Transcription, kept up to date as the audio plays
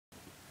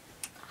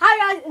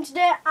guys, and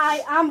today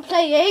I am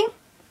playing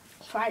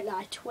Fright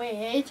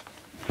with.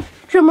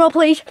 Drum roll,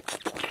 please.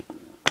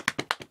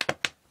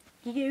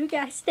 You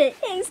guessed it,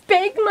 it's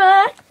Big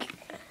Mac.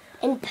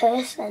 In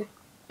person.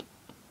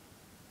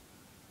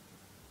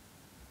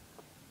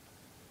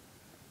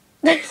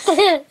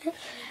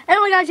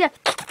 Anyway guys, yeah,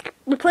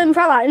 we're playing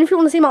Fright, and if you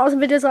want to see more awesome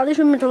videos like this,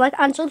 remember to like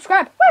and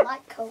subscribe. I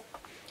like Coke.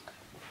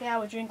 Yeah,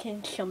 we're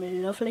drinking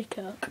some lovely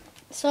Coke.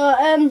 So,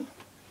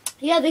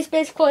 yeah, this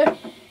basically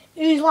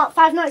is like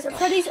Five Nights at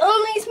Freddy's,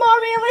 only it's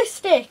more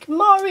realistic,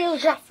 more real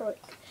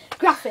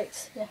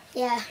graphics. Yeah.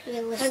 Yeah,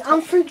 realistic. And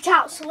I'm freaked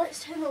out, so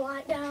let's turn the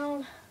light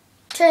down.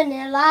 Turn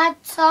the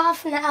lights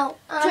off now.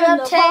 Turn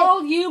the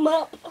volume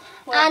up.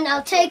 And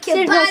I'll take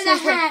you by the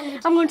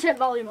hand. I'm going to turn the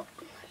volume up.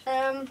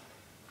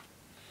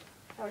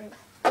 Right,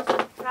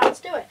 let's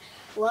do it.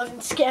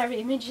 Loading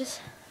scary images.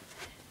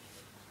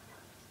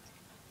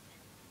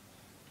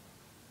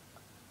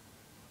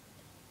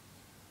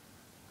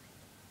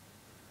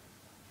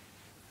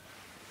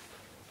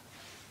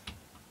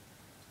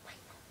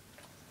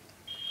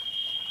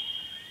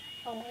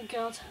 Oh my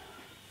god.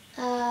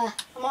 I'm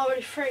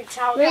already freaked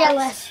out.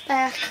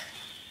 Realistic.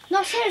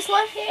 No, seriously,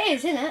 it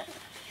is, isn't it?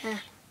 Yeah.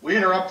 We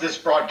interrupt this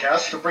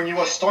broadcast to bring you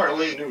a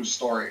startling news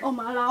story. Oh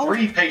my lord.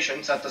 3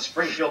 patients at the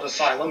Springfield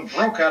Asylum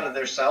broke out of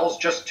their cells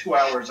just 2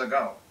 hours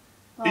ago.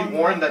 Be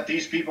warned that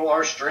these people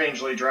are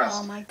strangely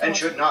dressed and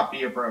should not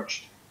be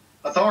approached.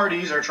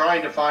 Authorities are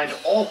trying to find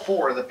all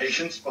 4 of the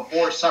patients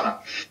before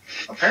sunup.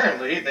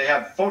 Apparently, they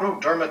have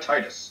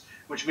photodermatitis,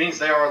 which means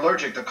they are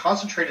allergic to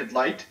concentrated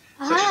light,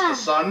 such as the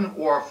sun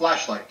or a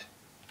flashlight.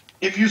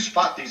 If you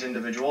spot these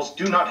individuals,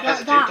 do not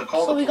hesitate to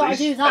call the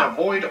police and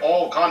avoid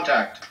all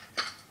contact.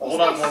 Well,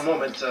 hold on one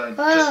moment,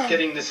 just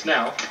getting this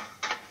now.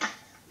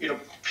 It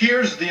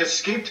appears the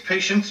escaped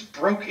patients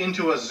broke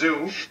into a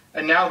zoo,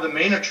 and now the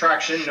main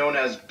attraction, known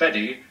as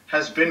Betty,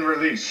 has been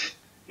released.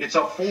 It's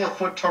a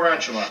 4-foot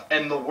tarantula,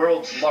 and the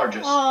world's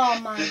largest. Oh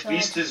my This god.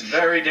 beast is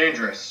very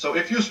dangerous, so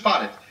if you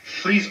spot it,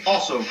 please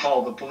also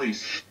call the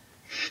police.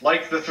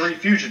 Like the 3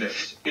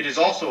 fugitives, it is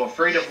also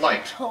afraid of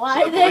light, so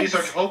the police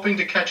are hoping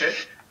to catch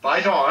it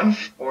by dawn,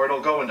 or it'll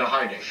go into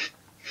hiding.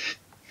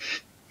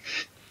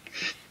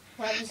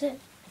 What is it?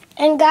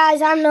 And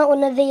guys, I'm not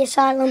one of the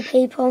asylum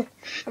people.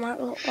 I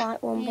might look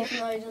like one, but Even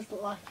though he does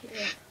look like it,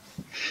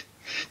 yeah.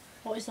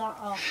 What is that?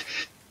 Oh.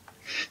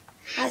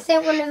 I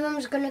think one of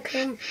them's gonna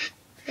come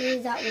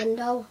through that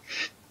window.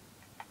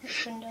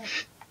 Which window?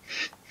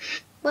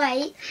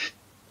 Wait.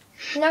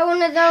 You know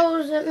one of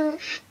those,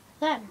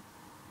 Them?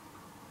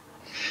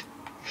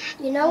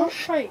 you know, I'm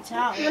freaked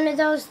out. one of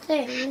those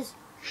things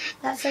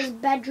that says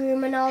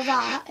bedroom and all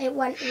that, it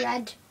went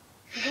red.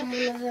 On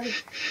one of them.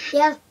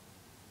 Yeah.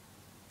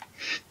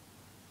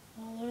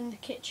 Oh, they're in the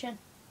kitchen.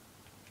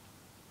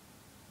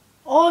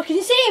 Oh, can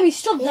you see him? He's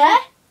still there?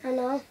 I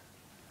know.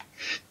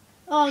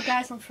 Oh,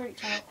 guys, I'm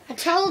freaked out. I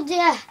told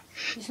you.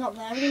 He's not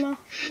there anymore.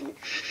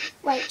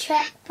 Wait,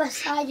 check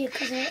beside you,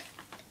 because it...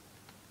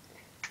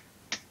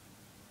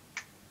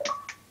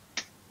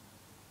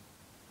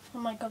 Oh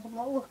my god, I'm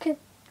not looking.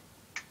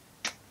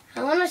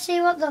 I want to see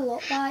what they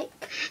look like.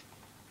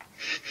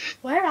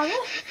 Where are they?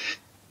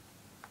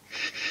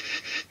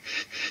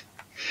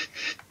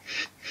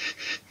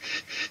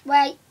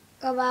 Wait,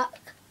 go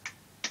back.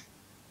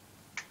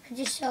 I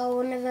just saw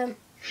one of them.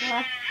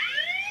 Where?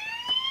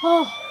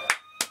 Oh,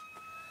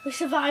 we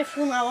survived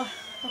for an hour.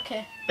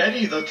 Okay.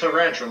 Betty the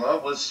tarantula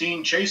was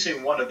seen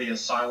chasing one of the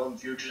asylum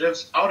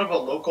fugitives out of a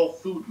local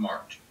food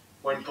mart.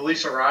 When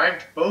police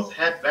arrived, both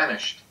had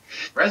vanished.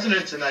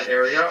 Residents in that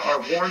area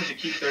are warned to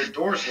keep their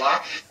doors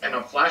locked and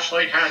a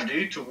flashlight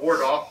handy to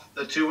ward off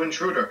the 2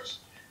 intruders.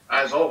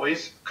 As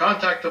always,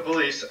 contact the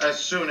police as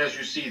soon as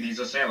you see these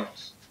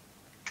assailants.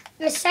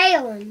 The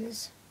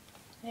assailants.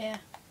 Yeah.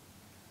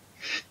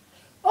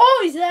 Oh,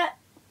 he's there.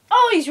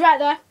 Oh, he's right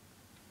there.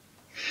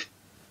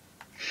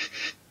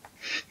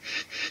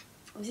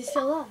 Is he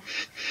still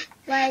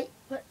there? Wait,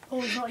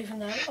 Oh, he's not even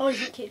there. Oh, he's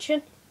in the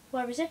kitchen.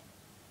 Where is he?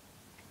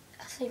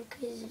 I think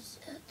he's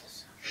at the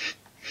side.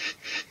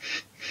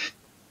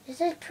 This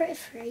is pretty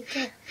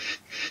freaky.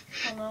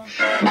 Oh no.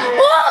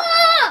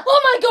 Oh! Oh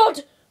my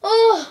god!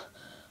 Oh!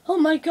 Oh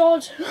my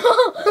god!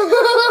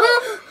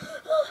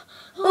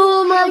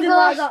 Oh my god!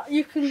 god! Like that.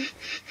 You can.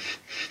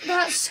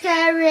 That's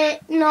scary.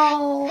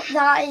 No,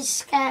 that is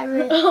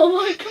scary. Oh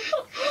my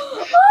god!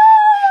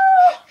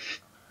 Oh!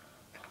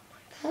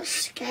 That's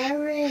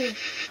scary.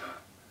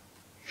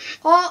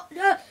 Oh,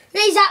 no,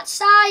 he's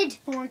outside.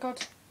 Oh my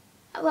god!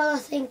 Well, I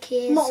think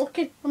he is. I'm not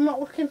looking. I'm not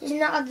looking. He's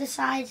not on the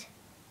side.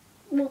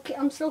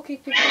 I'm still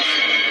keeping.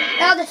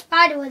 Oh, the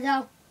spider was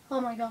though. Oh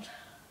my god!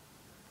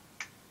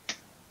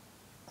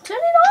 Turn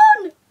it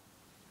on!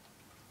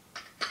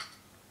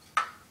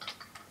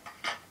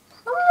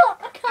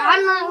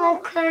 I'm not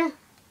looking.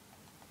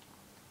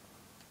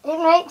 It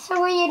makes a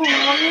weird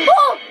noise.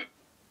 Oh!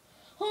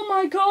 Oh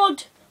my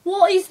god!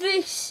 What is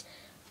this?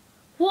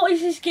 What is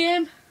this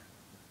game?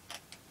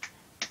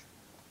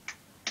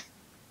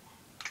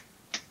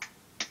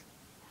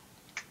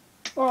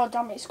 Oh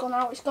damn it, it's gone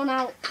out, it's gone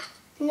out.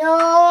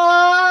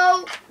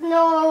 No,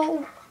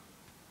 no.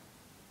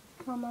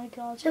 my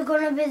god. They're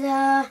gonna be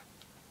there.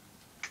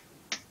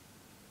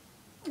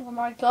 Oh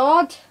my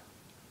god.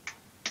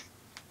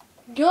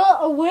 Go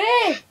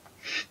away.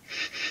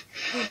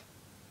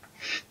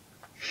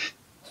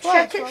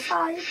 Check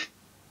inside.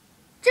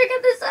 Check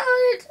at the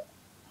side.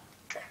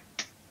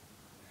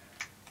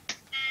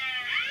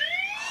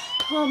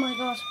 Oh my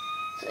god.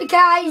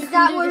 Guys,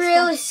 that was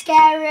really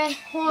scary.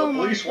 Oh The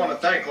police my want to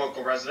thank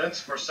local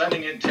residents for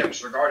sending in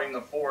tips regarding the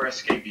 4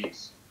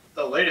 escapees.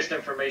 The latest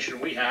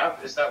information we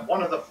have is that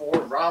one of the 4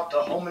 robbed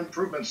a home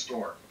improvement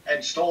store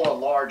and stole a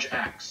large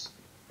axe.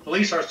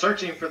 Police are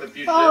searching for the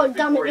fugitive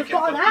before he can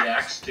put the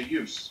axe to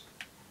use.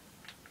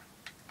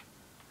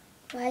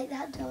 Wait,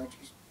 that door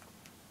just...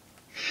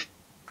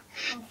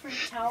 I'm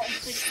freaked out,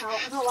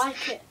 I don't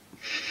like it.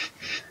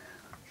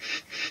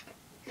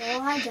 No,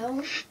 I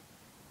don't.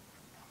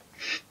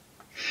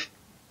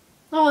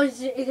 Oh,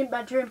 he's in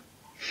bedroom.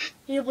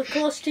 He'll be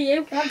close to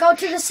you. Can I go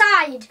to the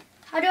side?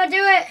 How do I do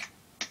it?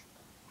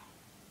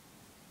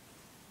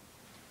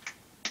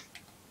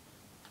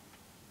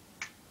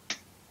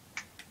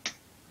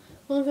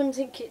 One of them's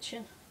in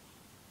kitchen.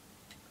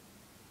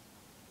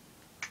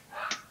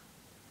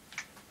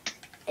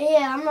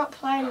 Yeah, I'm not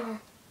playing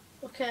now.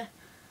 Okay.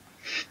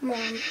 Come on.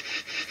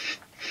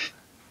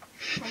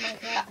 Oh my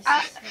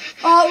god.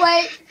 Oh,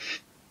 wait.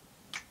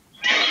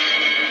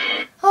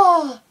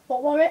 Oh,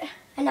 What was it?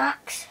 an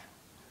axe.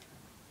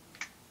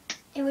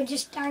 It was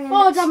just hanging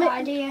Oh, damn it.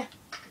 outside here.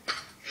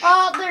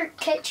 Oh, the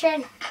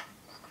kitchen.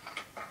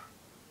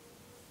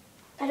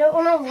 I don't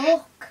want to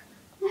look.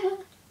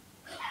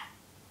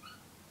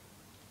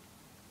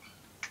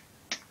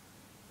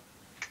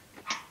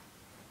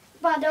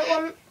 But I don't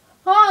want...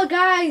 Oh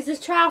guys, the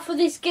trial for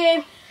this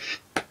game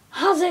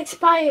has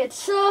expired.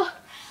 So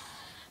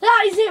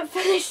that is it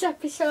for this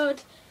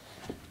episode.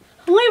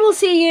 We will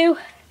see you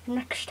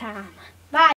next time.